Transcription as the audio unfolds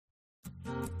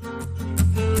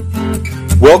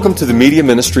Welcome to the media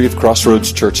ministry of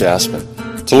Crossroads Church Aspen.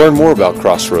 To learn more about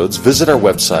Crossroads, visit our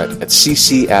website at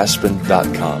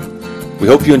ccaspen.com. We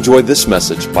hope you enjoyed this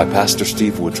message by Pastor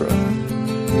Steve Woodrow.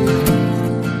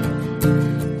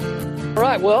 All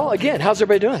right, well, again, how's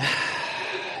everybody doing?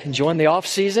 Enjoying the off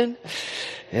season?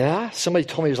 Yeah, somebody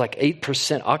told me it was like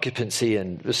 8% occupancy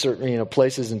in certain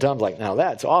places and towns. Like, now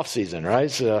that's off season, right?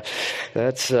 So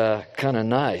that's kind of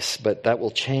nice, but that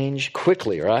will change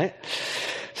quickly, right?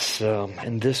 So,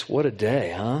 and what a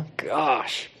day, huh?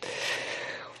 Gosh.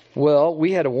 Well,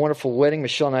 we had a wonderful wedding.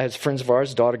 Michelle and I had friends of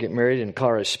ours, daughter get married in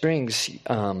Colorado Springs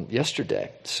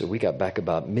yesterday. So we got back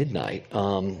about midnight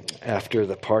after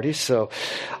the party. So,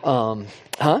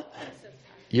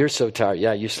 You're so tired.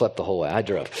 Yeah, you slept the whole way. I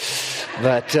drove.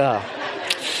 But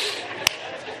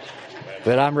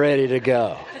I'm ready to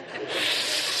go.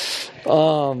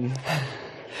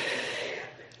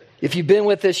 If you've been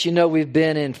with us, you know we've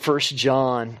been in 1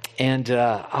 John. And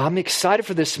I'm excited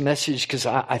for this message because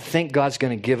I think God's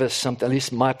going to give us something. At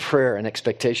least my prayer and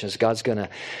expectation is God's going to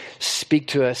speak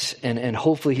to us. And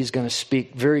hopefully He's going to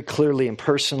speak very clearly and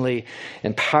personally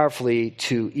and powerfully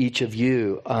to each of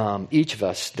you, each of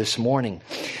us this morning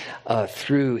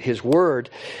through His Word.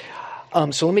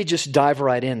 So let me just dive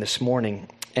right in this morning.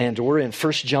 And we're in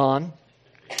 1 John.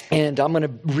 And I'm going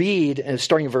to read,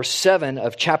 starting in verse 7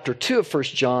 of chapter 2 of 1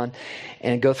 John,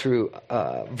 and go through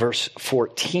verse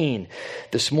 14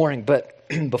 this morning. But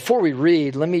before we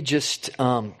read, let me just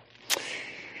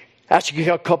ask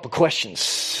you a couple of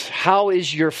questions. How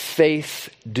is your faith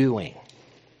doing?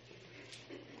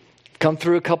 Come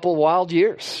through a couple of wild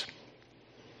years.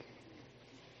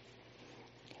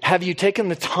 Have you taken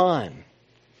the time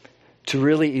to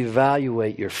really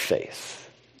evaluate your faith?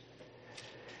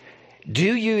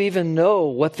 Do you even know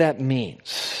what that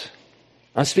means?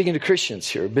 I'm speaking to Christians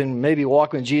here who've been maybe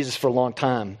walking with Jesus for a long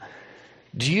time.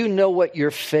 Do you know what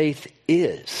your faith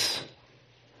is?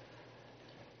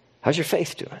 How's your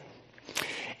faith doing?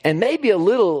 And maybe a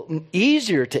little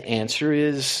easier to answer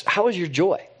is, how is your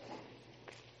joy?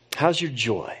 How's your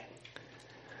joy?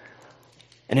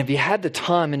 And have you had the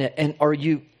time, and are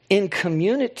you in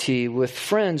community with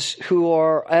friends who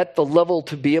are at the level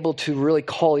to be able to really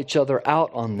call each other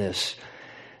out on this?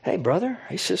 Hey, brother.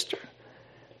 Hey, sister.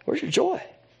 Where's your joy?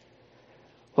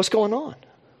 What's going on?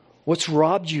 What's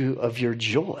robbed you of your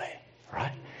joy,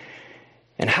 right?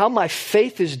 And how my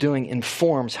faith is doing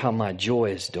informs how my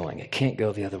joy is doing. It can't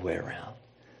go the other way around,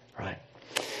 right?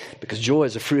 Because joy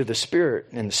is a fruit of the Spirit,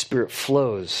 and the Spirit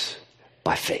flows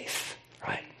by faith,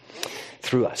 right?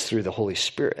 Through us, through the Holy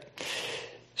Spirit.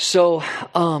 So,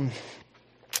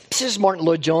 this is Martin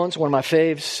Lloyd-Jones, one of my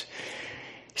faves.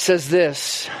 He says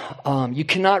this, you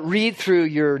cannot read through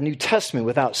your New Testament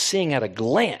without seeing at a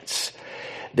glance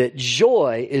that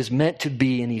joy is meant to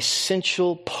be an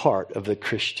essential part of the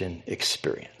Christian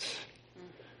experience.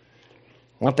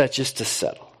 I want that just to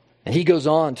settle. And he goes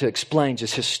on to explain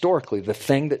just historically the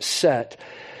thing that set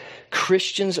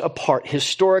Christians apart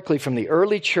historically from the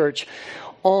early church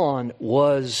on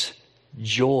was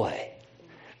joy.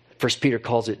 1 Peter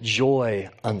calls it joy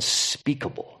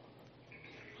unspeakable.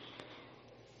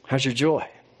 How's your joy?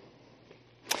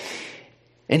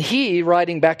 And he,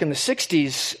 writing back in the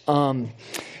 60s,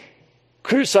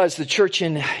 criticized the church,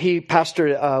 and he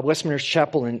pastored Westminster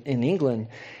Chapel in England,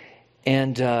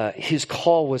 and his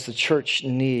call was the church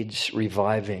needs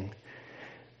reviving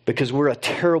because we're a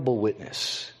terrible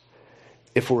witness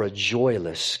if we're a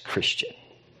joyless Christian.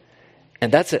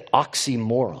 And that's an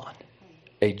oxymoron.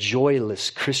 A joyless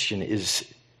Christian is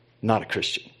not a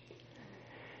Christian.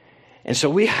 And so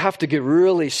we have to get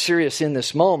really serious in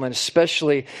this moment,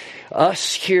 especially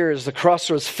us here as the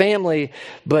Crossroads family.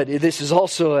 But this is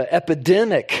also an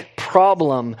epidemic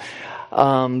problem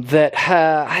that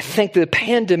I think the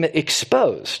pandemic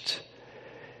exposed.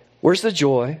 Where's the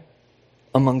joy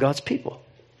among God's people?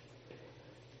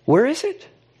 Where is it?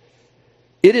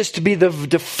 It is to be the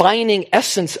defining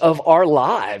essence of our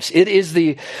lives. It is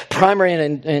the primary,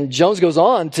 and Jones goes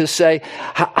on to say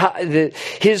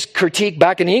his critique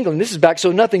back in England, this is back,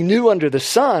 so nothing new under the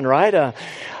sun, right?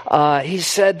 He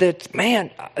said that,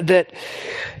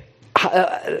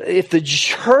 if the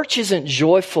church isn't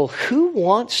joyful, who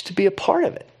wants to be a part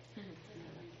of it?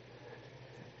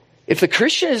 If the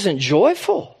Christian isn't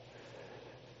joyful,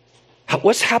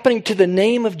 what's happening to the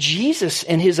name of Jesus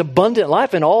and His abundant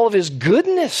life and all of His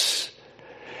goodness?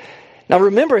 Now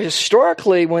remember,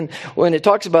 historically, when it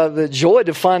talks about the joy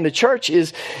defined the church,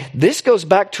 this goes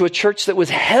back to a church that was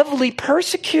heavily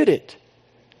persecuted.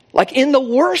 Like in the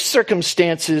worst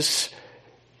circumstances,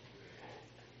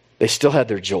 they still had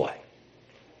their joy.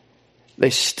 They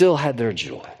still had their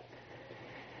joy.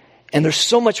 And there's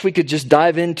so much we could just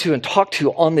dive into and talk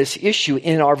to on this issue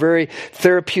in our very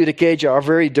therapeutic age, our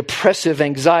very depressive,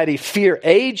 anxiety, fear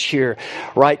age here,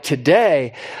 right,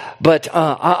 today. But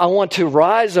I want to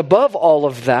rise above all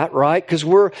of that, right? Because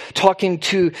we're talking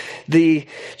to the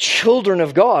children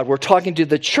of God. We're talking to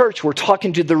the church. We're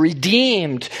talking to the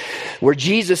redeemed, where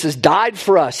Jesus has died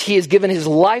for us. He has given his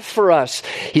life for us.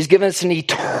 He's given us an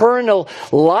eternal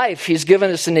life. He's given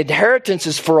us an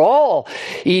inheritance for all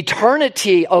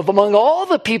eternity of among all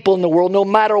the people in the world. No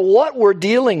matter what we're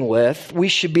dealing with, we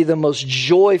should be the most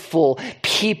joyful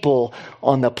people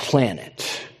on the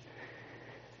planet.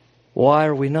 Why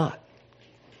are we not?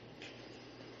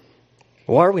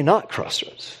 Why are we not,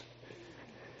 Crossroads?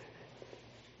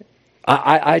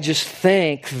 I just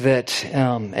think that,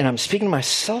 and I'm speaking to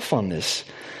myself on this,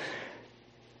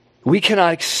 we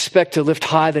cannot expect to lift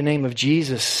high the name of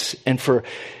Jesus and for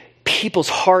people's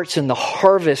hearts in the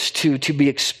harvest to be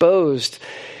exposed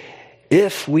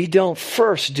if we don't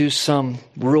first do some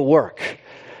real work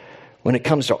when it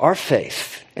comes to our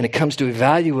faith and it comes to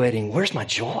evaluating, where's my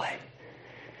joy?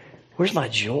 Where's my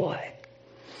joy?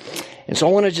 And so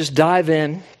I want to just dive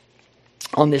in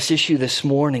on this issue this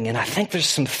morning. And I think there's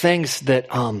some things that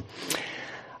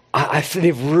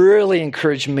they've really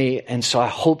encouraged me. And so I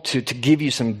hope to give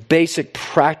you some basic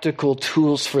practical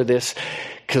tools for this,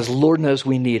 because Lord knows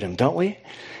we need them, don't we?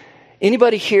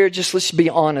 Anybody here, just let's be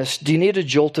honest, do you need a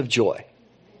jolt of joy?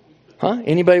 Huh?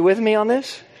 Anybody with me on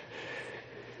this?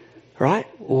 Right?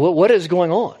 What is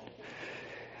going on?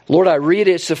 Lord, I read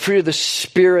it. It's the fruit of the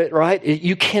Spirit, right?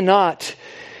 You cannot...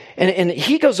 And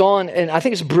he goes on, and I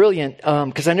think it's brilliant,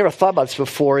 because I never thought about this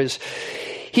before, is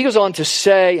he goes on to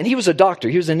say, and he was a doctor,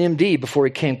 he was an MD before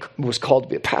he was called to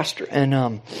be a pastor,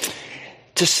 and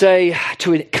to say,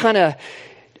 to kind of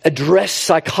address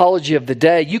psychology of the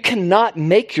day, you cannot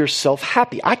make yourself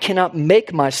happy. I cannot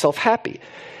make myself happy.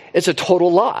 It's a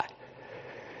total lie.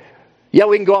 Yeah,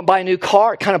 we can go out and buy a new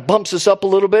car. It kind of bumps us up a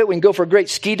little bit. We can go for a great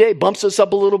ski day. Bumps us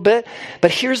up a little bit.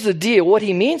 But here's the deal. What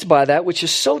he means by that, which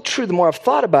is so true the more I've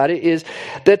thought about it, is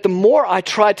that the more I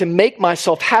try to make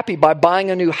myself happy by buying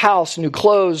a new house, new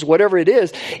clothes, whatever it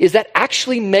is that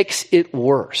actually makes it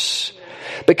worse.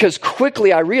 Because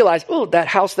quickly I realize, oh, that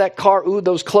house, that car, ooh,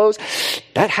 those clothes,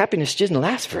 that happiness didn't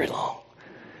last very long.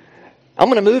 I'm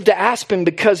going to move to Aspen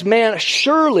because, man,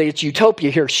 surely it's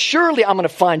utopia here. Surely I'm going to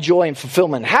find joy and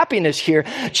fulfillment and happiness here,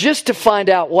 just to find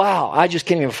out, wow, I just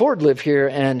can't even afford to live here.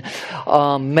 And,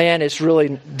 man, it's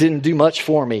really didn't do much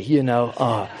for me,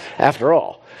 after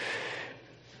all.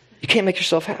 You can't make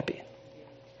yourself happy.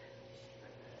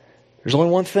 There's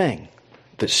only one thing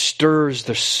that stirs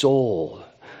the soul.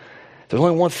 There's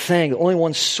only one thing, only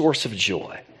one source of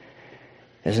joy.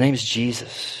 And his name is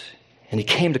Jesus. And he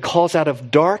came to call us out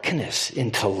of darkness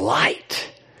into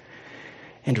light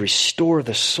and restore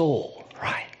the soul,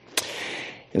 right?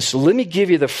 And so let me give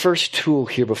you the first tool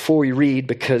here before we read,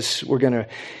 because we're going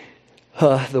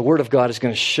to, the Word of God is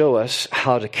going to show us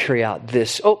how to carry out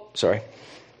this. Oh, sorry.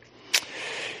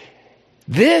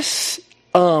 This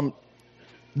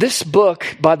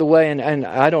book, by the way, and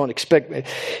I don't expect,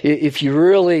 if you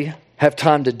really have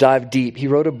time to dive deep, he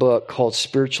wrote a book called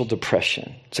Spiritual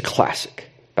Depression. It's a classic.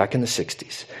 Back in the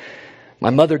 60s. My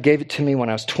mother gave it to me when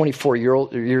I was 24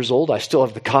 years old. I still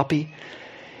have the copy.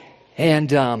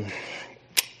 And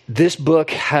this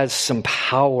book has some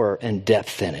power and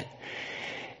depth in it.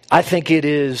 I think it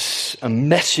is a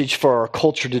message for our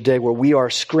culture today, where we are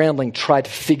scrambling, trying to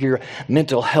figure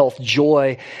mental health,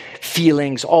 joy,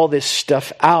 feelings, all this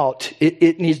stuff out.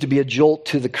 It needs to be a jolt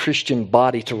to the Christian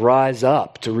body to rise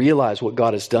up, to realize what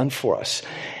God has done for us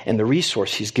and the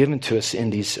resource he's given to us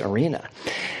in these arena.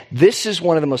 This is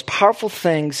one of the most powerful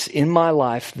things in my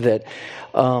life that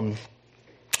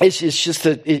it's just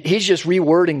that he's just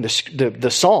rewording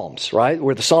the Psalms, right?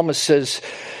 Where the psalmist says,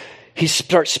 he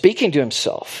starts speaking to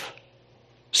himself.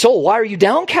 Soul, why are you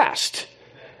downcast?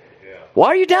 Why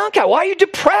are you downcast? Why are you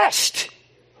depressed?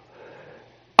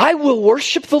 I will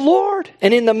worship the Lord.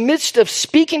 And in the midst of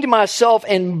speaking to myself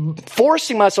and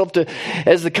forcing myself to,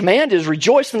 as the command is,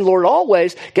 rejoice in the Lord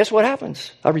always, guess what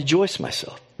happens? I rejoice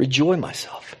myself, rejoice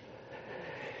myself.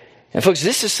 And folks,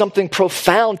 this is something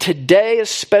profound today,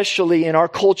 especially in our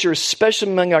culture,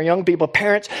 especially among our young people,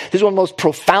 parents. This is one of the most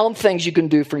profound things you can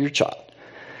do for your child.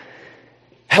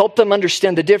 Help them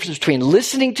understand the difference between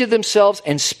listening to themselves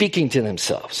and speaking to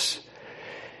themselves.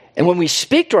 And when we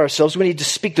speak to ourselves, we need to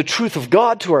speak the truth of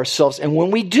God to ourselves. And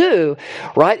when we do,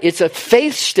 right, it's a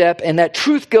faith step, and that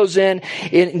truth goes in,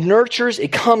 it nurtures,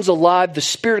 it comes alive. The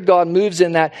Spirit of God moves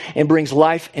in that and brings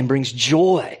life and brings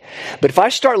joy. But if I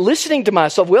start listening to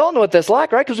myself, we all know what that's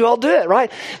like, right? Because we all do it,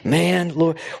 right? Man,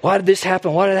 Lord, why did this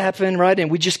happen? Why did it happen, right?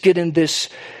 And we just get in this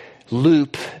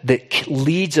loop that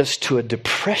leads us to a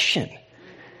depression.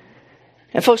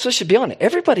 And folks, let's just be honest.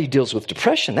 Everybody deals with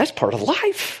depression. That's part of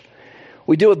life.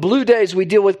 We deal with blue days. We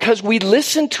deal with, because we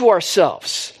listen to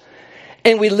ourselves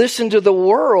and we listen to the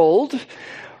world,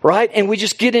 right? And we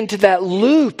just get into that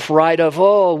loop, right? Of,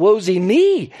 oh, woe-is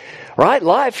me, right?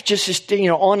 Life just is,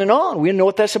 on and on. We know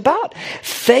what that's about.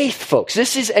 Faith, folks.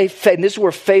 This is a faith. And this is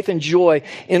where faith and joy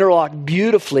interlock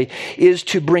beautifully, is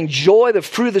to bring joy, the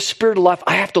fruit of the Spirit of life.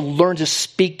 I have to learn to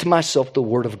speak to myself the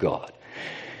Word of God.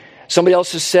 Somebody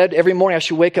else has said every morning I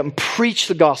should wake up and preach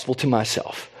the gospel to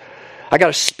myself. I got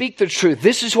to speak the truth.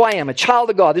 This is who I am, a child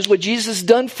of God. This is what Jesus has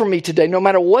done for me today. No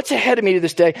matter what's ahead of me to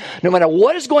this day, no matter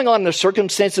what is going on in the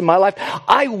circumstances of my life,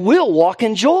 I will walk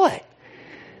in joy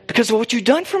because of what you've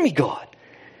done for me, God.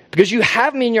 Because you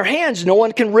have me in your hands. No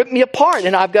one can rip me apart.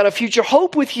 And I've got a future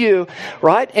hope with you,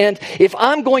 right? And if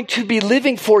I'm going to be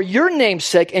living for your name's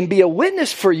sake and be a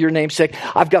witness for your name's sake,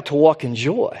 I've got to walk in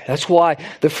joy. That's why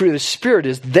the fruit of the Spirit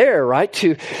is there, right?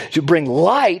 To bring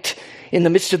light in the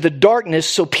midst of the darkness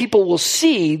so people will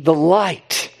see the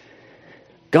light.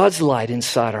 God's light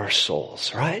inside our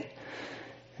souls, right?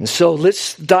 And so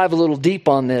let's dive a little deep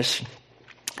on this.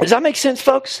 Does that make sense,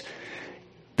 folks?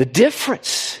 The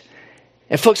difference.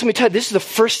 And folks, let me tell you, this is the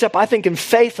first step, I think, in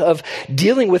faith of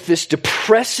dealing with this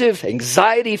depressive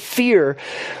anxiety, fear,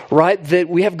 right, that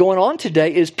we have going on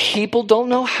today is people don't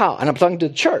know how. And I'm talking to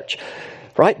the church,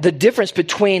 right? The difference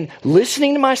between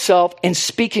listening to myself and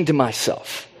speaking to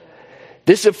myself.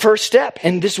 This is the first step,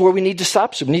 and this is where we need to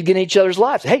stop. So we need to get in each other's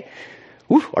lives. Hey,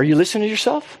 are you listening to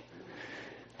yourself?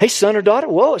 Hey, son or daughter,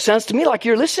 whoa, it sounds to me like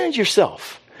you're listening to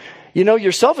yourself.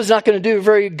 Yourself is not going to do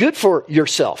very good for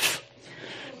yourself.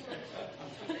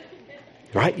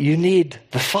 Right? You need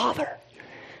the Father.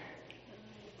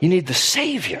 You need the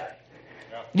Savior.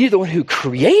 You need the one who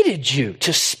created you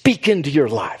to speak into your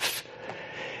life.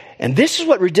 And this is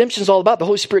what redemption is all about. The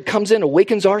Holy Spirit comes in,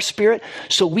 awakens our spirit,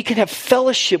 so we can have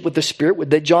fellowship with the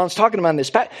Spirit that John's talking about in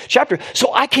this chapter,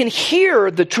 so I can hear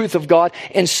the truth of God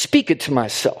and speak it to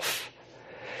myself.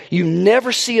 You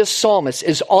never see a psalmist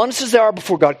as honest as they are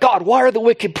before God. God, why are the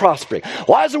wicked prospering?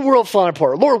 Why is the world falling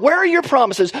apart? Lord, where are your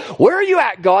promises? Where are you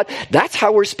at, God? That's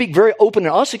how we speak very open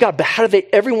and honest to God. But how do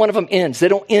every one of them ends? They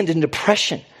don't end in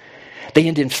depression. They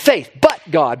end in faith.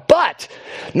 But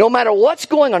no matter what's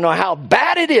going on, no matter how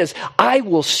bad it is, I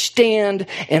will stand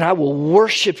and I will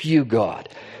worship you, God.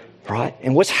 Right?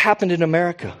 And what's happened in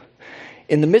America?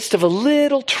 In the midst of a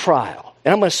little trial,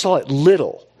 and I'm going to call it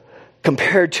little,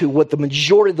 compared to what the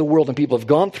majority of the world and people have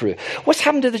gone through. What's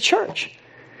happened to the church?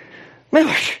 Man,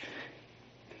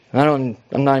 I'm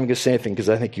not even going to say anything because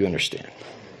I think you understand.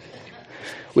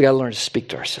 We got to learn to speak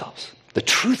to ourselves. The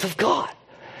truth of God.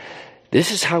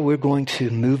 This is how we're going to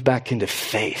move back into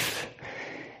faith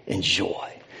and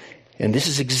joy. And this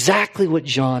is exactly what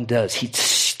John does. He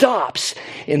stops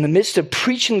in the midst of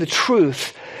preaching the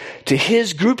truth to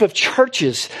his group of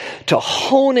churches to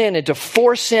hone in and to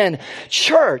force in,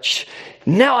 church,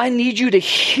 now I need you to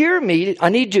hear me. I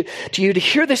need you to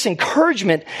hear this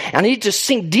encouragement. I need to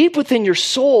sink deep within your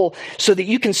soul so that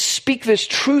you can speak this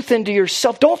truth into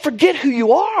yourself. Don't forget who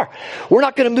you are. We're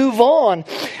not going to move on,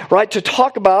 right, to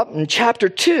talk about in chapter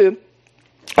 2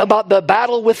 about the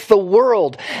battle with the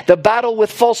world, the battle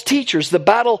with false teachers, the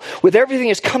battle with everything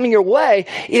that's coming your way,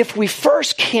 if we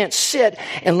first can't sit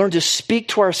and learn to speak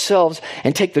to ourselves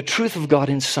and take the truth of God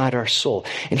inside our soul.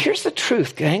 And here's the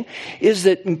truth, gang, is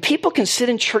that people can sit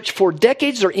in church for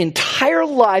decades, their entire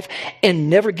life, and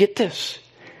never get this.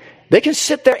 They can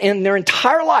sit there in their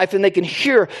entire life and they can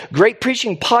hear great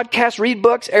preaching, podcasts, read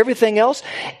books, everything else,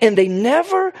 and they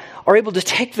never are able to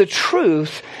take the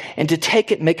truth and to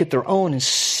take it, make it their own, and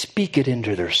speak it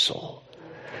into their soul.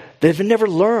 They've never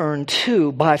learned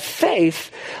to, by faith,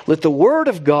 let the word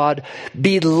of God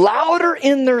be louder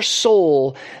in their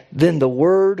soul than the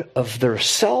word of their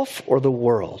self or the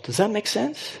world. Does that make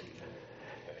sense?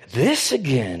 This,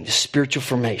 again, is spiritual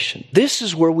formation. This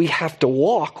is where we have to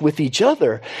walk with each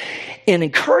other and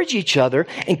encourage each other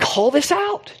and call this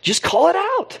out. Just call it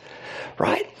out,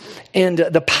 right? And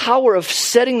the power of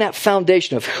setting that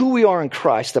foundation of who we are in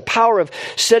Christ, the power of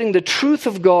setting the truth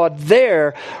of God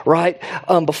there, right,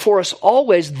 before us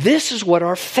always. This is what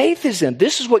our faith is in.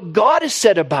 This is what God has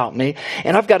said about me,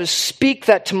 and I've got to speak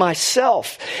that to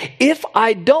myself. If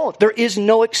I don't, there is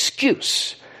no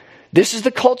excuse. This is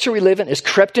the culture we live in. It's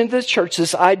crept into the church.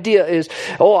 This idea is,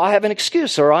 oh, I have an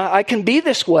excuse, or I can be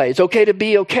this way. It's okay to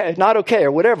be okay, not okay,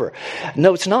 or whatever.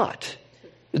 No, it's not.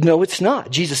 No, it's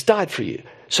not. Jesus died for you,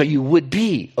 so you would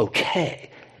be okay.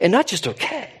 And not just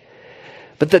okay,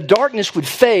 but the darkness would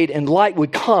fade and light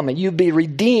would come, and you'd be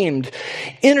redeemed,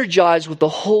 energized with the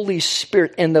Holy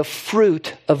Spirit and the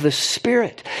fruit of the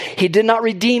Spirit. He did not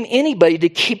redeem anybody to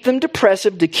keep them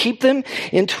depressive, to keep them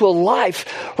into a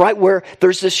life, right, where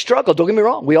there's this struggle. Don't get me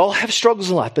wrong. We all have struggles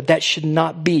in life, but that should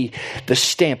not be the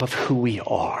stamp of who we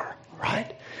are,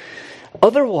 right?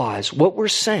 Otherwise, what we're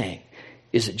saying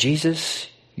is that, Jesus,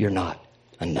 you're not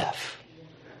enough.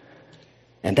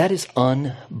 And that is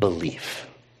unbelief,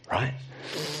 right?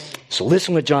 So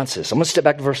listen what John says. I'm going to step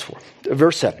back to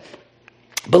verse 7.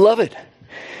 Beloved,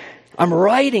 I'm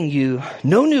writing you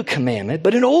no new commandment,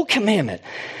 but an old commandment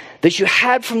that you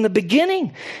had from the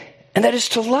beginning. And that is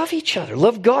to love each other.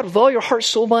 Love God with all your heart,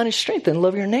 soul, mind, and strength, and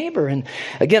love your neighbor. And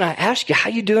again, I ask you,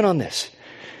 how you doing on this?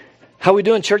 How are we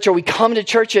doing, church? Are we coming to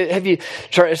church? Have you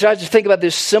tried to think about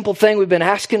this simple thing we've been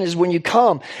asking is when you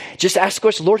come, just ask the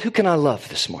question, Lord, who can I love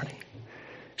this morning?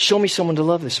 Show me someone to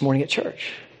love this morning at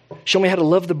church. Show me how to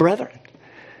love the brethren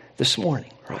this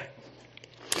morning, right?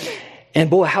 And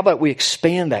boy, how about we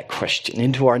expand that question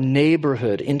into our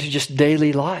neighborhood, into just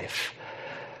daily life?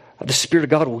 The Spirit of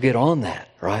God will get on that,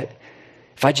 right?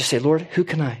 If I just say, Lord, who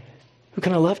can I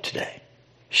love today?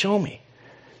 Show me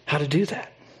how to do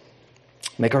that.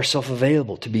 Make ourselves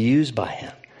available to be used by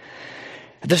Him.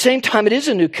 At the same time, it is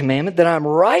a new commandment that I'm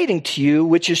writing to you,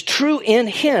 which is true in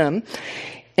Him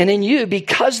and in you,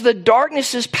 because the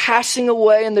darkness is passing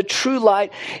away and the true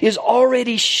light is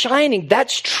already shining.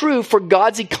 That's true for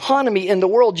God's economy in the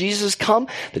world. Jesus has come.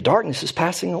 The darkness is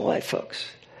passing away, folks.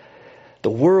 The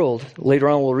world, later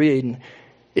on we'll read,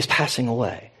 is passing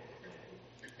away.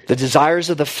 The desires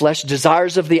of the flesh,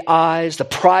 desires of the eyes, the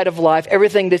pride of life,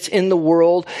 everything that's in the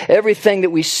world, everything that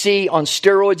we see on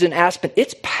steroids and Aspen,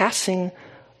 it's passing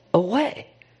away.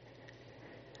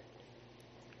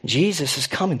 Jesus is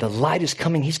coming. The light is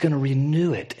coming. He's going to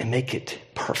renew it and make it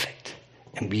perfect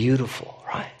and beautiful,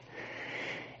 right?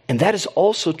 And that is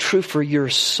also true for your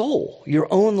soul, your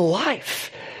own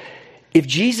life. If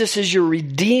Jesus is your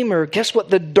Redeemer, guess what?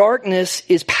 The darkness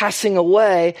is passing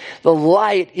away. The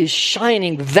light is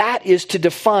shining. That is to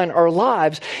define our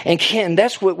lives. And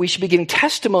that's what we should be giving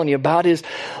testimony about is,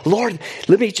 Lord,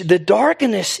 the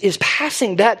darkness is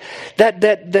passing. That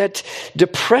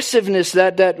depressiveness,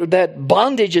 that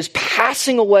bondage is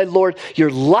passing away, Lord. Your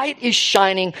light is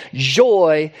shining.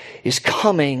 Joy is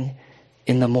coming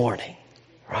in the morning,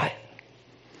 right?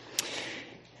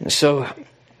 And so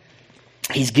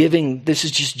He's giving, this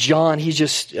is just John, he's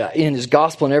just in his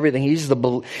gospel and everything. He's the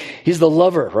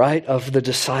lover, right, of the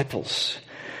disciples.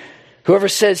 Whoever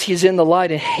says he's in the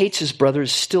light and hates his brother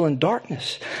is still in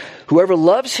darkness. Whoever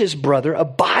loves his brother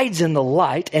abides in the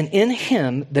light, and in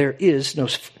him there is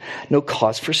no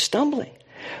cause for stumbling.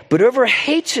 But whoever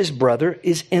hates his brother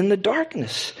is in the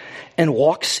darkness and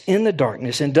walks in the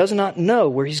darkness and does not know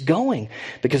where he's going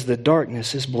because the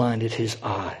darkness has blinded his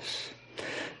eyes.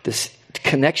 This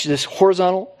connection, this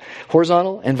horizontal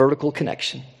and vertical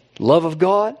connection. Love of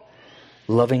God,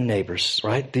 loving neighbors,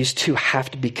 right? These two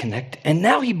have to be connected. And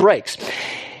now he breaks.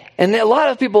 And a lot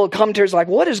of people, commentators, like,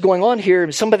 what is going on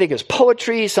here? Some think it's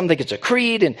poetry, some think it's a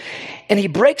creed. And he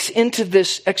breaks into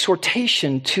this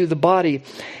exhortation to the body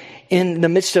in the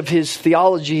midst of his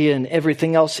theology and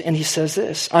everything else. And he says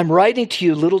this, I'm writing to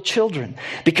you, little children,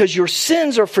 because your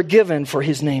sins are forgiven for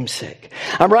his name's sake.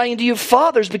 I'm writing to you,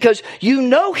 fathers, because you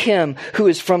know him who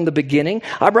is from the beginning.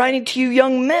 I'm writing to you,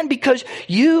 young men, because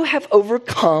you have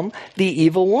overcome the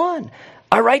evil one.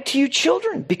 I write to you,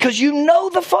 children, because you know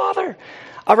the Father.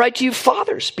 I write to you,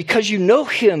 fathers, because you know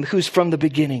him who's from the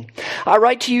beginning. I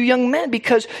write to you, young men,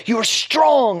 because you are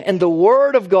strong and the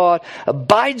word of God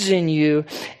abides in you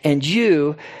and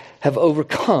you have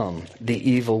overcome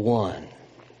the evil one.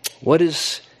 What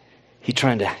is he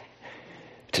trying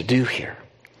to do here?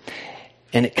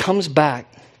 And it comes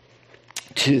back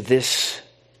to this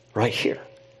right here.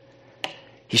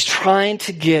 He's trying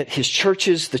to get his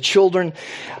churches, the children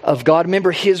of God.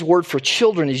 Remember, his word for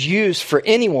children is used for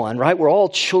anyone, right? We're all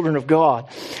children of God.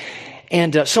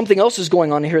 And something else is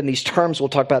going on here in these terms. We'll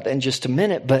talk about that in just a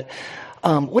minute. But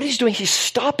what he's doing, he's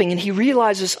stopping, and he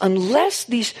realizes unless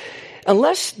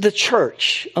the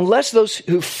church, unless those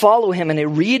who follow him and are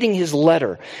reading his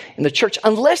letter in the church,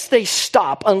 unless they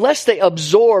stop, unless they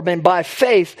absorb and by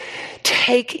faith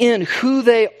take in who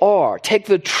they are, take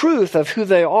the truth of who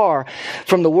they are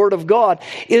from the Word of God,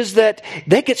 is that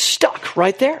they get stuck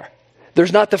right there.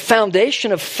 There's not the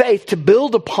foundation of faith to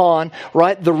build upon,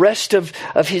 right? The rest of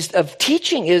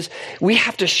teaching is we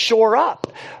have to shore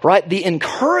up, right? The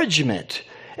encouragement.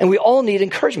 And we all need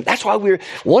encouragement. That's why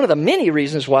one of the many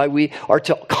reasons why we are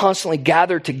to constantly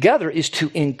gather together is to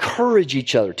encourage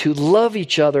each other, to love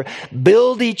each other,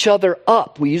 build each other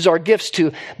up. We use our gifts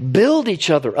to build each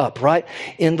other up, right,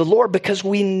 in the Lord, because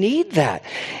we need that.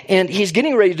 And he's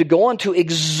getting ready to go on to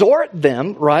exhort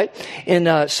them, right,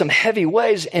 in some heavy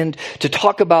ways, and to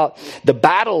talk about the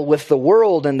battle with the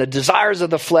world and the desires of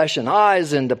the flesh and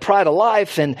eyes and the pride of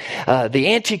life and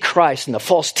the Antichrist and the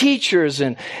false teachers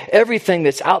and everything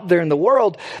that's out there in the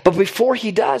world. But before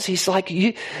he does, it's like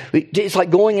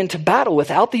going into battle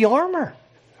without the armor,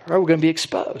 or we're going to be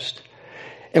exposed.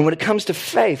 And when it comes to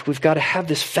faith, we've got to have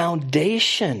this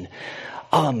foundation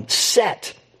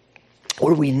set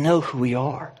where we know who we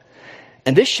are.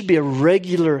 And this should be a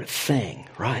regular thing,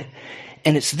 right?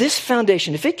 And it's this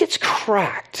foundation. If it gets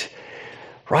cracked,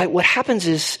 right, what happens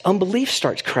is unbelief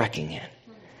starts cracking in.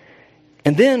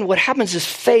 And then what happens is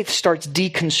faith starts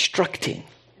deconstructing.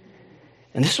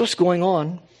 And this is what's going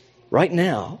on right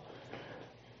now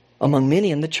among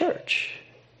many in the church,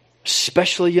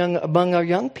 especially among our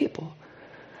young people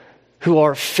who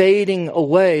are fading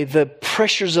away. The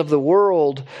pressures of the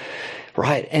world,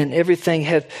 right, and everything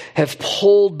have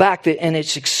pulled back, and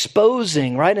it's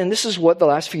exposing, right? And this is what the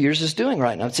last few years is doing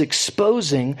right now. It's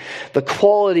exposing the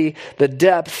quality, the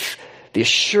depth, the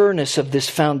assuredness of this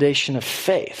foundation of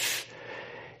faith.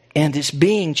 And it's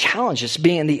being challenged.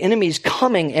 And the enemy's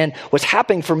coming. And what's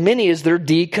happening for many is they're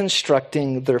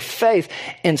deconstructing their faith.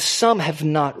 And some have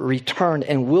not returned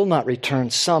and will not return.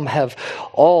 Some have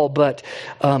all. But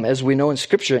as we know in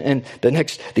Scripture, and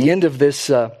the end of this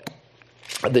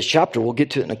chapter, we'll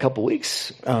get to it in a couple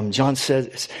weeks. John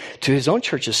says to his own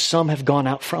churches, some have gone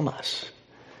out from us.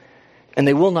 And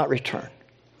they will not return.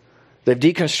 They've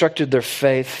deconstructed their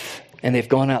faith. And they've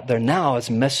gone out there now as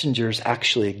messengers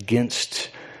actually against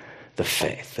the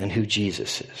faith and who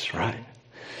Jesus is, right?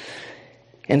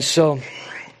 And so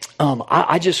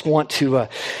I just want to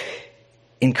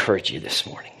encourage you this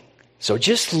morning. So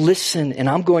just listen, and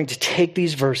I'm going to take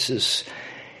these verses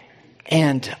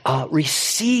and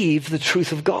receive the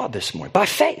truth of God this morning by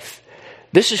faith.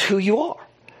 This is who you are.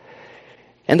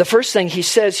 And the first thing he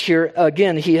says here,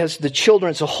 again, he has the children,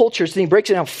 it's a whole church. Then he breaks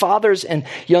it down, fathers and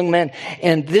young men.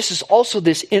 And this is also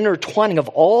this intertwining of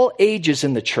all ages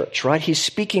in the church, right? He's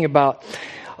speaking about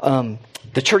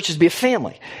the church as be a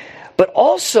family. But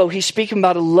also he's speaking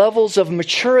about levels of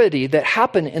maturity that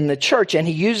happen in the church. And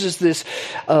he uses this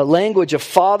language of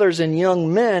fathers and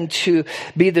young men to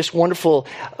be this wonderful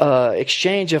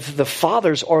exchange of the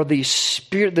fathers are the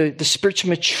spiritually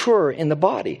mature in the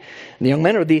body. And the young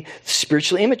men are the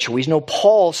spiritually immature. We know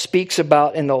Paul speaks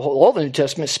about, in all the New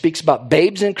Testament, speaks about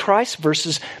babes in Christ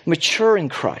versus mature in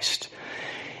Christ.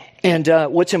 And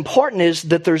what's important is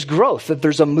that there's growth, that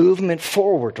there's a movement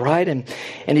forward, right? And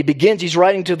he's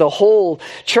writing to the whole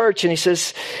church, and he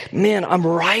says, man, I'm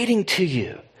writing to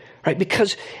you, right?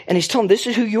 And he's telling them, this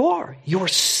is who you are. Your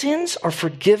sins are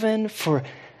forgiven for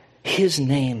his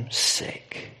name's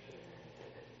sake.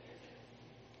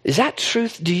 Is that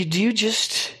truth?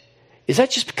 Is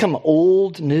that just become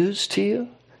old news to you?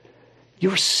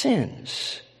 Your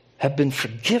sins have been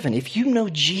forgiven. If you know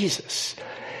Jesus,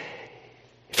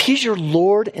 if he's your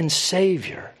Lord and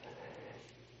Savior,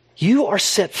 you are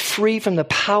set free from the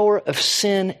power of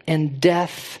sin and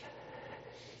death.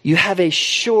 You have a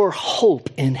sure hope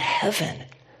in heaven.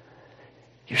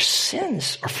 Your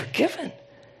sins are forgiven.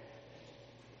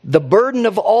 The burden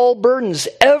of all burdens,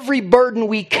 every burden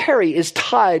we carry is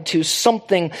tied to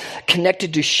something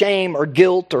connected to shame or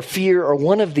guilt or fear or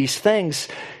one of these things.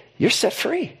 You're set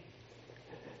free.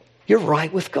 You're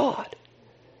right with God.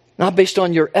 Not based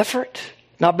on your effort,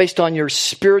 not based on your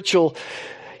spiritual,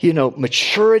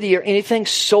 maturity or anything,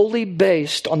 solely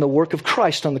based on the work of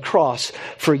Christ on the cross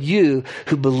for you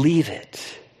who believe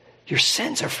it. Your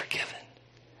sins are forgiven.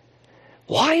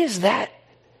 Why is that?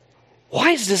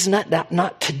 Why is this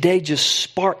not today just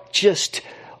spark just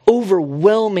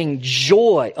overwhelming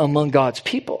joy among God's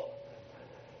people?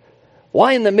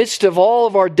 Why in the midst of all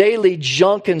of our daily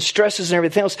junk and stresses and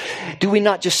everything else, do we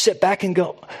not just sit back and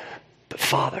go, but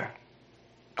Father,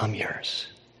 I'm yours.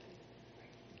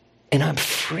 And I'm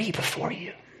free before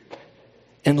you.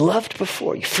 And loved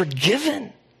before you.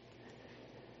 Forgiven.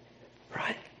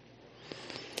 Right?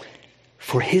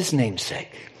 For his name's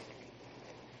sake.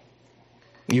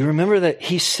 You remember that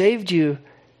he saved you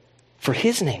for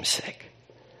his name's sake.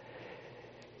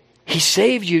 He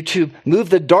saved you to move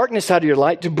the darkness out of your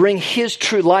light, to bring his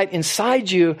true light inside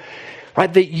you,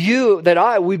 right? That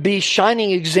I would be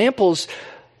shining examples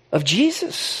of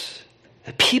Jesus.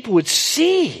 That people would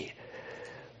see,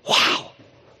 wow,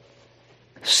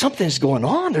 something's going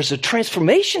on. There's a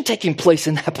transformation taking place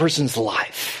in that person's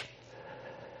life.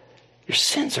 Your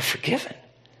sins are forgiven.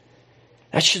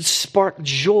 That should spark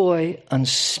joy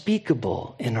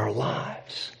unspeakable in our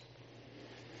lives.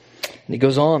 And he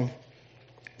goes on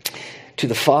to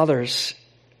the fathers,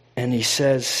 and he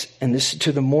says, and this is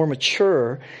to the more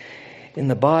mature in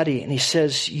the body, and he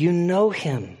says, you know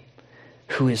him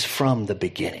who is from the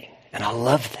beginning. And I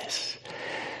love this.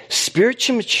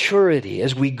 Spiritual maturity,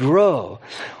 as we grow,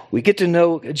 we get to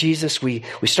know Jesus, we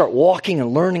start walking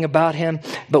and learning about him.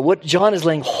 But what John is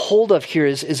laying hold of here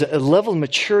is a level of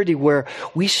maturity where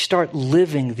we start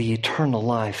living the eternal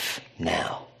life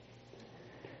now.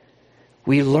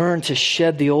 We learn to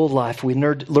shed the old life. We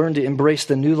learn to embrace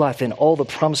the new life and all the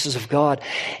promises of God.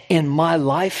 And my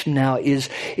life now is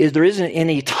there isn't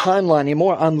any timeline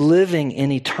anymore. I'm living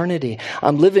in eternity.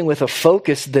 I'm living with a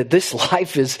focus that this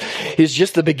life is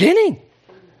just the beginning.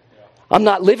 I'm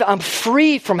not living, I'm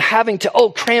free from having to,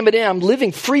 cram it in. I'm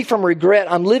living free from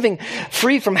regret. I'm living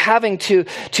free from having to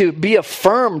be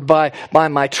affirmed by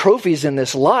my trophies in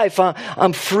this life.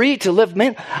 I'm free to live.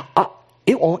 Man,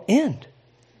 it won't end.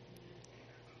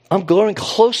 I'm growing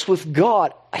close with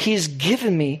God. He's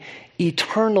given me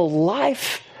eternal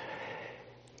life.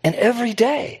 And every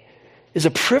day is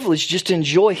a privilege just to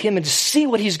enjoy him and to see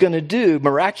what he's going to do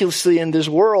miraculously in this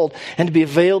world and to be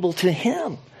available to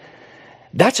him.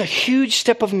 That's a huge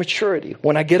step of maturity.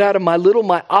 When I get out of my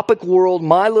myopic world,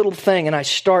 my little thing, and I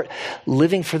start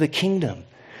living for the kingdom.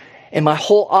 And my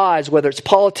whole eyes, whether it's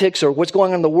politics or what's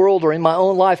going on in the world or in my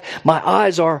own life, my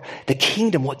eyes are the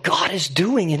kingdom, what God is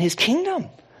doing in his kingdom.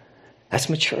 That's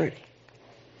maturity.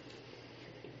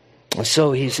 And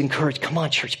so he's encouraged. Come on,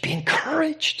 church, be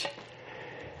encouraged.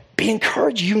 Be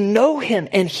encouraged. You know him,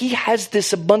 and he has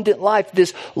this abundant life,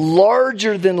 this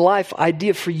larger than life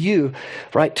idea for you,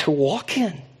 right, to walk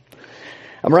in.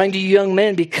 I'm writing to you young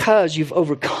men because you've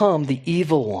overcome the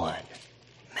evil one.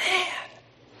 Man.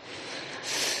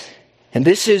 And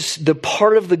this is the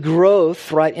part of the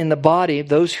growth, right, in the body,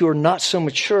 those who are not so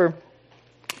mature,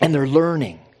 and they're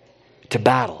learning to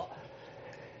battle.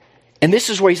 And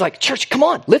this is where he's like, church, come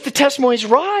on, let the testimonies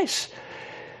rise.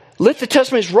 Let the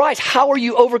testimonies rise. How are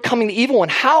you overcoming the evil one?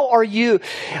 How are you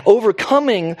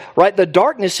overcoming, right, the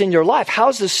darkness in your life?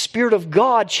 How's the Spirit of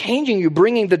God changing you,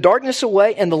 bringing the darkness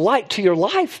away and the light to your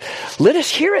life? Let us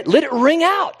hear it. Let it ring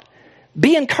out.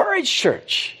 Be encouraged,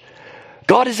 church.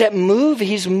 God is at move.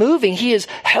 He's moving. He is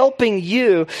helping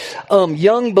you,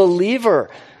 young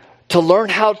believer, to learn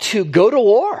how to go to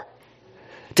war.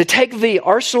 To take the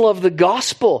arsenal of the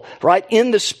gospel, right,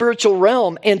 in the spiritual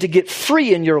realm and to get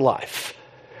free in your life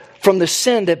from the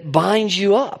sin that binds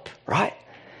you up, right?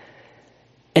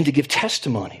 And to give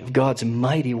testimony of God's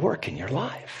mighty work in your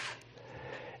life.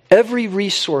 Every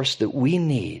resource that we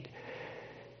need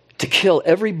to kill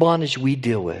every bondage we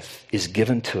deal with is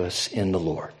given to us in the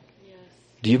Lord. Yes.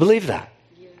 Do you believe that?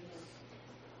 Yes.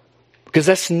 Because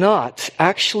that's not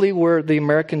actually where the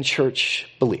American church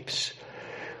believes.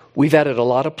 We've added a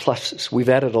lot of pluses. We've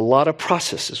added a lot of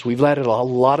processes. We've added a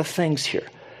lot of things here.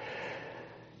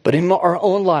 But in our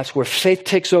own lives, where faith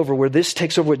takes over, where this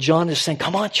takes over, what John is saying,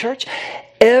 come on, church,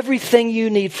 everything you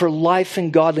need for life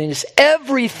and godliness,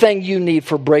 everything you need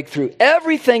for breakthrough,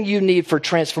 everything you need for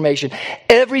transformation,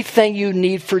 everything you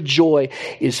need for joy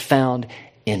is found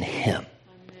in him.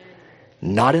 Amen.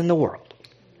 Not in the world,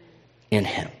 in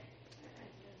him.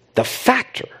 The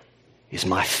factor is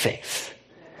my faith.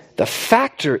 The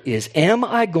factor is, am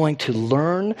I going to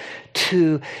learn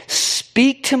to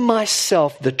speak to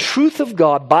myself the truth of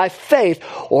God by faith,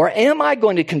 or am I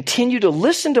going to continue to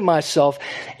listen to myself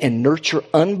and nurture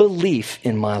unbelief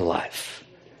in my life?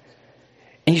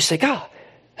 And you say, God,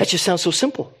 that just sounds so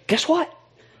simple. Guess what?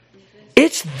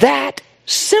 It's that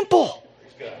simple.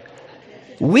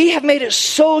 We have made it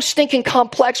so stinking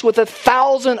complex with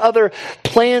 1,000 other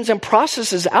plans and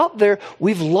processes out there.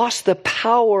 We've lost the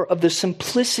power of the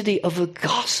simplicity of the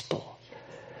gospel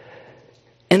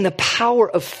and the power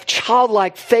of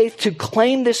childlike faith to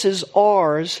claim this as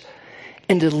ours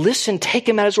and to listen, take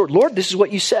him at his word. Lord, this is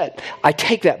what you said. I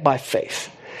take that by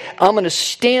faith. I'm going to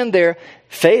stand there.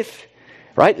 Faith,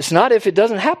 right? It's not if it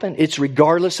doesn't happen. It's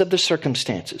regardless of the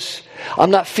circumstances. I'm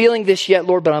not feeling this yet,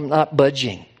 Lord, but I'm not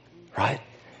budging, right?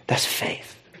 That's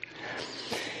faith.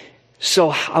 So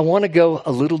I want to go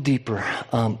a little deeper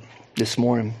this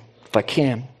morning, if I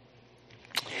can.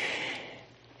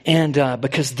 And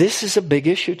because this is a big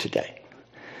issue today.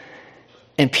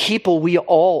 And people, we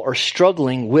all are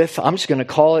struggling with, I'm just going to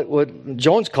call it what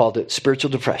Jones called it, spiritual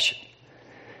depression.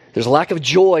 There's a lack of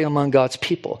joy among God's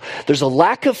people. There's a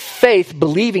lack of faith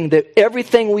believing that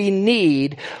everything we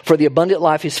need for the abundant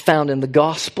life is found in the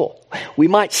gospel. We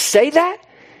might say that,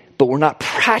 but we're not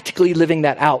practically living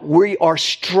that out. We are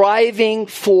striving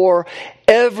for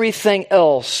everything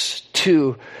else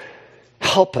to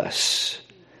help us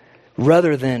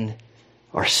rather than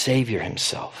our Savior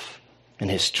himself and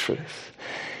his truth.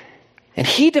 And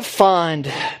he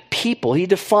defined people. He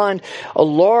defined a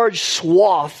large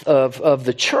swath of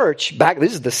the church back.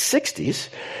 This is the 60s.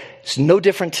 It's no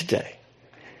different today.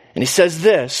 And he says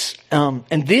this,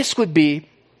 and this would be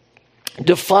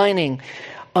defining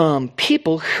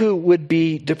people who would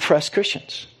be depressed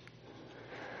Christians.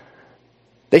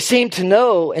 They seem to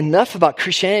know enough about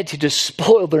Christianity to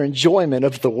spoil their enjoyment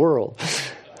of the world.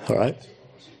 All right?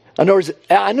 I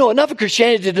know enough of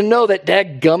Christianity to know that,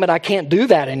 dadgummit, I can't do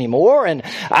that anymore. And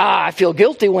I feel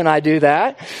guilty when I do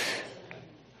that.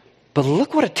 But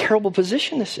look what a terrible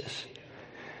position this is.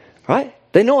 Right?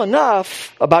 They know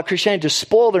enough about Christianity to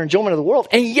spoil their enjoyment of the world.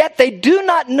 And yet they do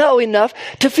not know enough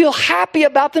to feel happy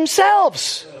about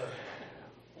themselves.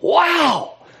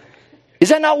 Wow. Is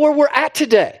that not where we're at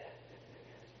today?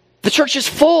 The church is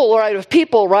full, right, of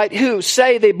people, right, who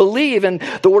say they believe in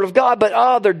the Word of God,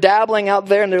 but they're dabbling out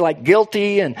there and they're like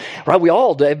guilty, and right, we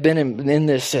all have been in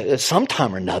this at some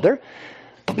time or another.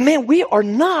 But man, we are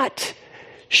not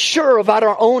sure about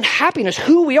our own happiness,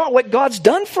 who we are, what God's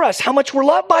done for us, how much we're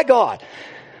loved by God.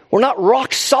 We're not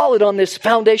rock solid on this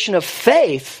foundation of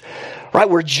faith, right,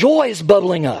 where joy is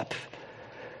bubbling up.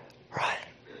 Right?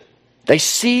 They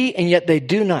see and yet they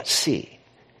do not see.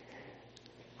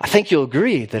 I think you'll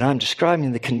agree that I'm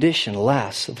describing the condition,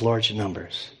 alas, of large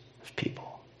numbers of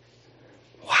people.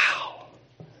 Wow.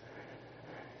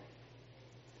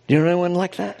 Do you know anyone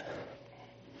like that?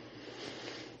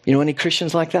 You know any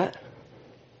Christians like that?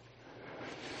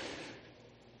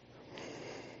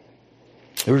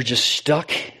 Who are just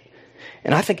stuck.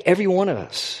 And I think every one of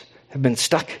us have been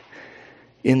stuck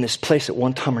in this place at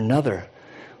one time or another.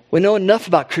 We know enough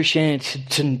about Christianity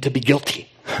to be guilty.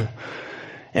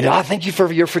 And I thank you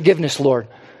for your forgiveness, Lord.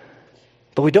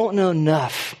 But we don't know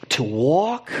enough to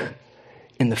walk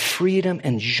in the freedom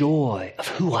and joy of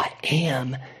who I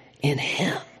am in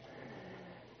him.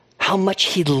 How much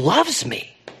he loves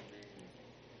me.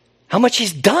 How much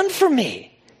he's done for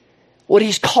me. What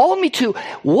he's called me to.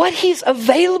 What he's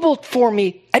available for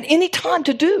me at any time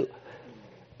to do.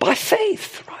 By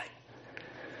faith, right?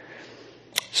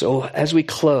 So as we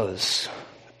close,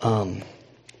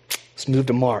 let's move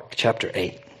to Mark chapter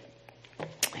 8.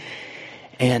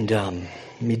 And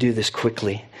let me do this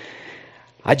quickly.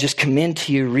 I just commend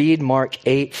to you, read Mark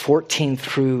 8, 14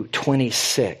 through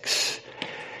 26.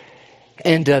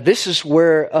 And this is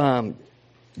where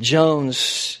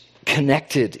Jones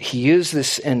connected. He used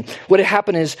this, and what had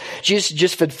happened is Jesus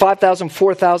just fed 5,000,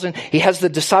 4,000. He has the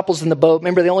disciples in the boat.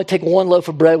 Remember, they only take one loaf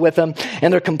of bread with them,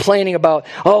 and they're complaining about,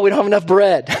 we don't have enough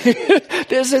bread.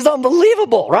 This is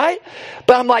unbelievable, right?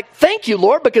 But I'm like, thank you,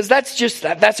 Lord, because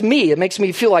that's me. It makes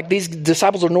me feel like these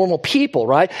disciples are normal people,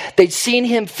 right? They'd seen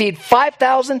him feed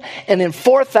 5,000 and then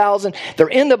 4,000. They're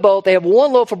in the boat. They have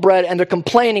one loaf of bread, and they're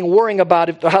complaining, worrying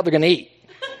about how they're going to eat.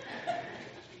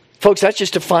 Folks, that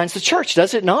just defines the church,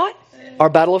 does it not? Our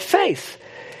battle of faith.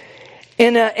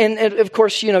 And of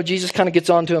course, Jesus kind of gets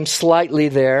onto him slightly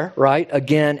there, right?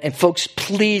 Again, and folks,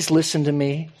 please listen to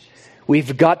me.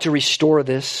 We've got to restore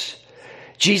this.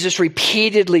 Jesus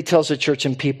repeatedly tells the church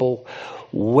and people,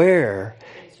 where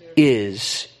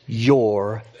is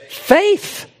your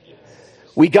faith?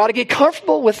 We got to get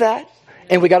comfortable with that.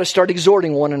 And we got to start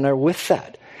exhorting one another with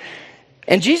that.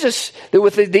 And Jesus,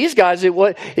 with these guys, it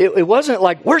wasn't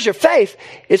like, where's your faith?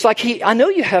 It's like, I know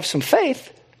you have some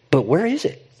faith, but where is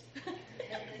it?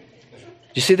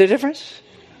 You see the difference?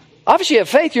 Obviously you have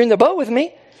faith, you're in the boat with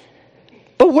me.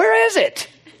 But where is it?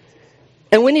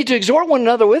 And we need to exhort one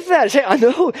another with that. Say, I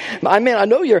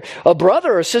know you're a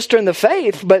brother or a sister in the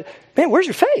faith, but man, where's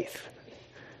your faith?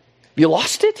 You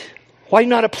lost it? Why are you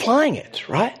not applying it,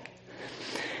 right?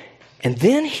 And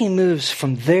then he moves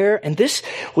from there, and this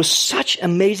was such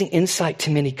amazing insight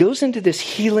to me. And he goes into this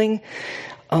healing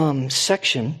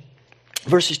section,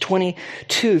 verses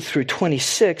 22 through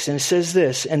 26, and it says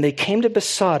this, and they came to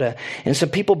Bethsaida, and some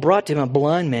people brought to him a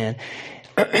blind man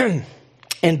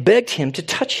and begged him to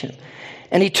touch him.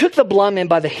 And he took the blind man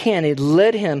by the hand, and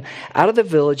led him out of the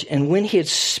village, and when he had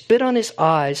spit on his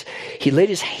eyes, he laid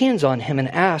his hands on him and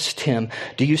asked him,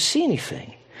 do you see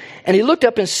anything? And he looked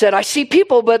up and said, I see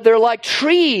people, but they're like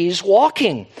trees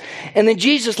walking. And then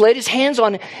Jesus laid his hands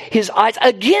on his eyes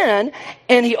again,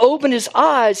 and he opened his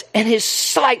eyes, and his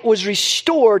sight was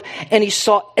restored, and he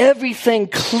saw everything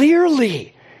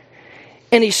clearly.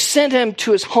 And he sent him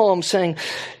to his home saying,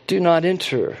 do not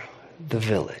enter the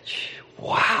village.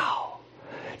 Wow.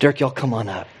 Derek, y'all come on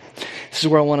up. This is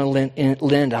where I want to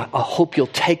lend. I hope you'll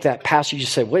take that passage. You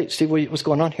say, wait, Steve, what's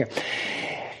going on here?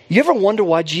 You ever wonder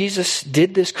why Jesus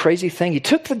did this crazy thing? He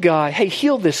took the guy, hey,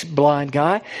 heal this blind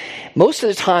guy. Most of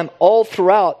the time, all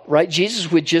throughout, right, Jesus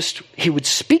he would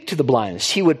speak to the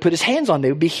blindness. He would put his hands on, they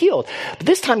would be healed. But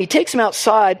this time he takes him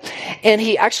outside and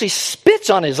he actually spits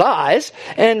on his eyes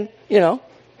and,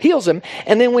 heals him.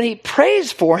 And then when he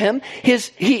prays for him,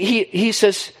 he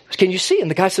says, can you see?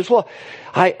 And the guy says, well,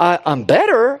 I'm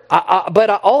better, but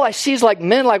all I see is like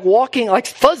men like walking like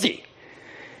fuzzy.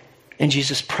 And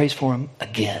Jesus prays for him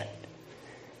again.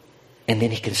 And then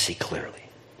he can see clearly.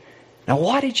 Now,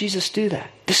 why did Jesus do that?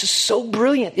 This is so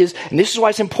brilliant. And this is why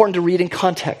it's important to read in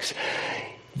context.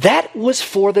 That was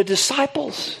for the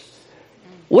disciples.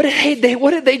 What had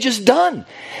they just done?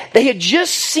 They had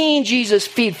just seen Jesus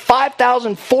feed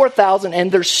 5,000, 4,000,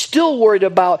 and they're still worried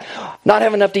about not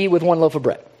having enough to eat with one loaf of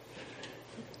bread.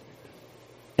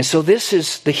 And so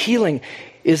the healing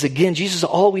is, again, Jesus is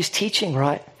always teaching,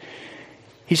 right?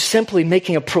 He's simply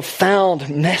making a profound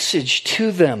message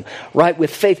to them, right,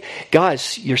 with faith.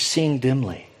 Guys, you're seeing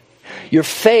dimly. Your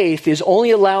faith is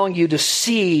only allowing you to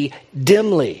see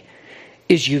dimly.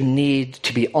 You need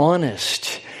to be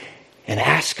honest and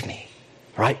ask me,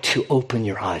 right, to open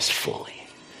your eyes fully.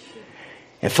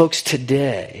 And folks,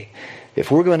 today,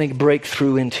 if we're going to break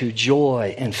through into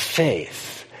joy and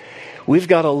faith, we've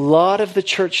got a lot of the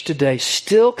church today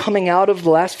still coming out of the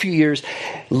last few years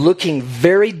looking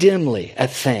very dimly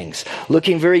at things,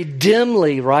 looking very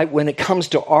dimly, right, when it comes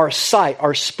to our sight,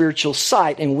 our spiritual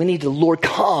sight, and we need the Lord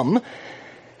come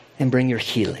and bring your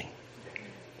healing.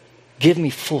 Give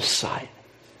me full sight.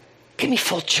 Give me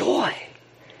full joy.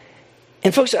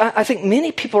 And folks, I think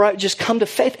many people, right, just come to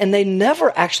faith and they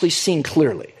never actually seen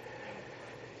clearly.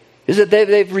 Is that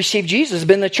they've received Jesus,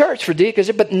 been in the church for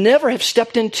decades, but never have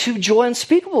stepped into joy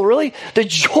unspeakable, really, the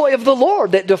joy of the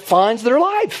Lord that defines their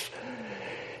life.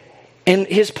 And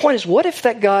his point is, what if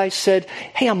that guy said,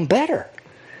 hey, I'm better.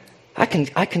 I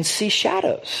can see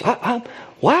shadows.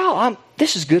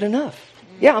 This is good enough.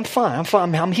 Yeah, I'm fine.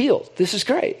 I'm healed. This is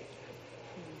great.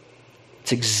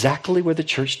 It's exactly where the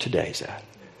church today is at.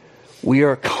 We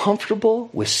are comfortable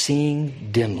with seeing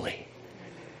dimly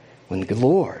when the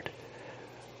Lord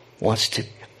wants to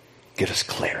give us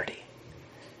clarity.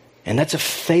 And that's a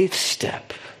faith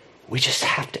step. We just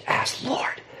have to ask,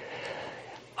 Lord,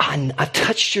 I've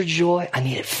touched your joy. I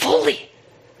need it fully.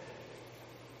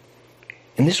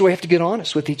 And this is where we have to get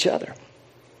honest with each other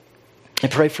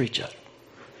and pray for each other.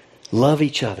 Love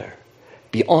each other.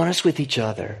 Be honest with each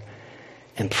other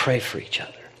and pray for each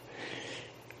other.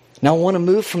 Now I want to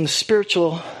move from the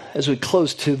spiritual as we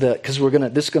close to because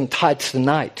this is going to tie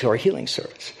tonight to our healing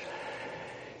service.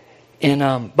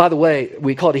 And by the way,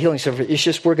 we call it a healing service. It's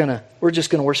just we're just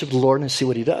gonna worship the Lord and see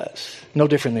what He does. No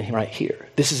different than right here.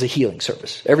 This is a healing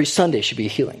service. Every Sunday should be a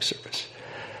healing service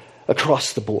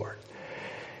across the board.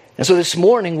 And so this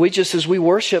morning, as we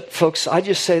worship, folks, I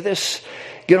just say this: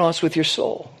 get honest with your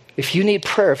soul. If you need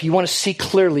prayer, if you want to see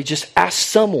clearly, just ask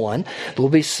someone. There will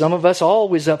be some of us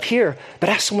always up here, but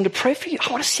ask someone to pray for you.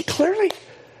 I want to see clearly.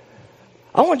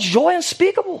 I want joy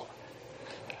unspeakable.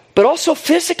 But also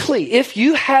physically, if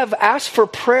you have asked for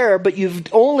prayer, but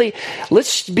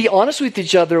let's be honest with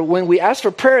each other, when we ask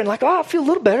for prayer and I feel a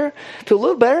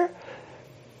little better,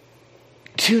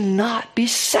 do not be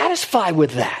satisfied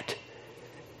with that.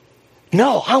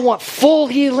 No, I want full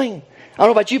healing. I don't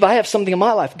know about you, but I have something in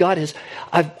my life.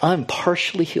 I'm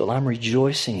partially healed. I'm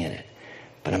rejoicing in it,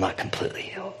 but I'm not completely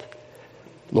healed.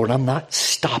 Lord, I'm not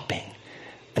stopping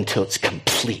until it's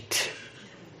complete.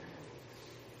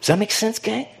 Does that make sense,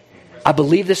 gang? I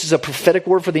believe this is a prophetic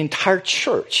word for the entire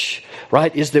church,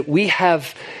 right? Is that we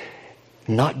have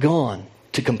not gone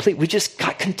to complete. We just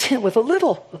got content with a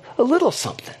little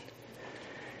something.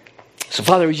 So,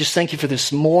 Father, we just thank you for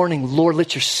this morning. Lord,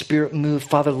 let your Spirit move.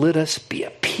 Father, let us be a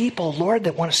people, Lord,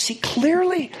 that want to see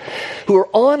clearly, who are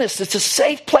honest. It's a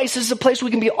safe place. This is a place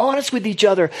we can be honest with each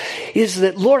other. Is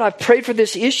that, Lord, I've prayed for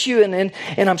this issue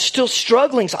and I'm still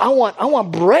struggling. So I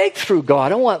want breakthrough,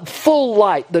 God. I want full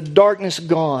light, the darkness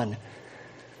gone.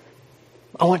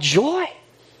 I want joy.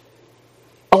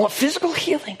 I want physical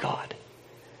healing, God.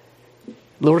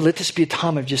 Lord, let this be a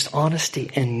time of just honesty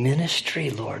and ministry,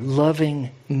 Lord,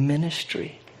 loving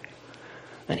ministry.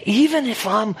 And even if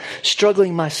I'm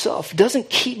struggling myself, it doesn't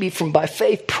keep me from, by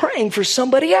faith, praying for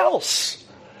somebody else.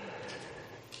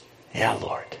 Yeah,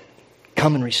 Lord,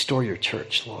 come and restore your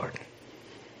church, Lord.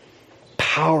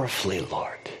 Powerfully,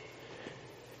 Lord.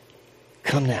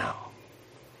 Come now.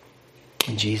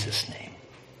 In Jesus' name,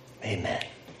 Amen.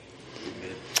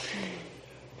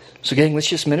 So gang, let's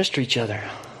just minister each other.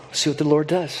 See what the Lord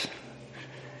does.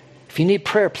 If you need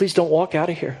prayer, please don't walk out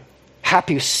of here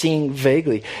happy seeing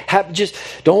vaguely. Just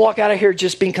don't walk out of here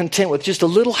just being content with just a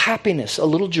little happiness, a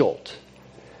little jolt.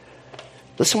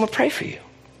 Let someone pray for you.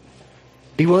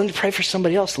 Be willing to pray for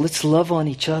somebody else. Let's love on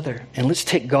each other. And let's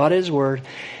take God at His word.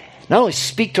 Not only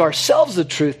speak to ourselves the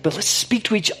truth, but let's speak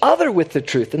to each other with the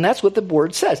truth. And that's what the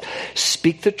word says.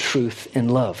 Speak the truth in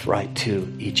love, right,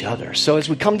 to each other. So as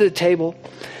we come to the table,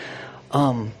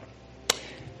 let's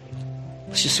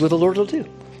just see what the Lord will do.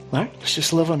 All right? Let's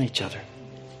just love on each other.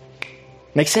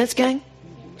 Make sense, gang?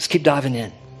 Let's keep diving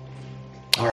in.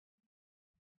 All right.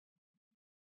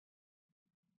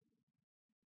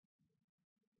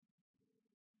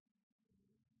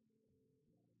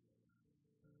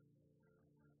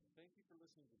 Thank you for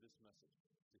listening to this message.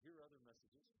 To hear other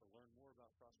messages or learn more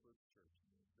about Crossroads Church,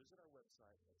 visit our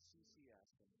website at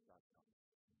ccaspen.com.